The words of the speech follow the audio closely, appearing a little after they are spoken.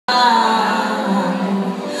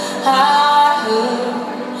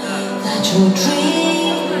your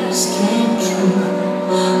dreams came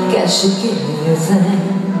true. Guess you give your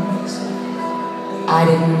things I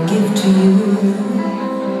didn't give to you.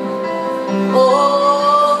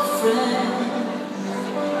 Oh friend,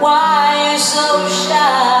 why you so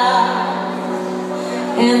shy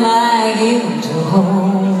and like you to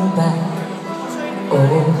hold back?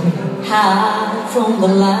 Oh, hide from the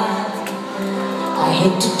light. I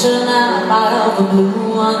hate to turn out of the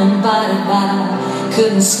blue uninvited, but I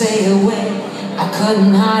couldn't stay away. I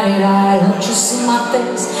couldn't hide it. I let you see my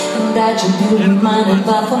face and that you didn't mind it,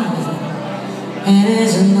 but for me it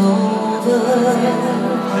isn't over.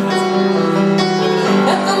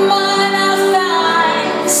 Never mind, I'll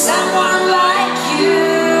find someone like you.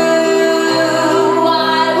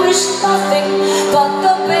 I wish nothing but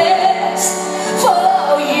the best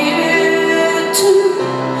for you too.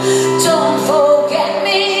 Don't forget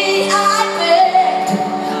me, I begged.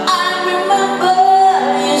 I remember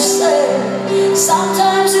you said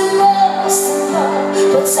sometimes it must love,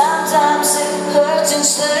 but sometimes it hurts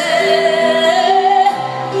instead.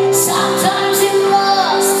 Sometimes it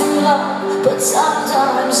must love, but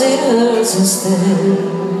sometimes it hurts instead.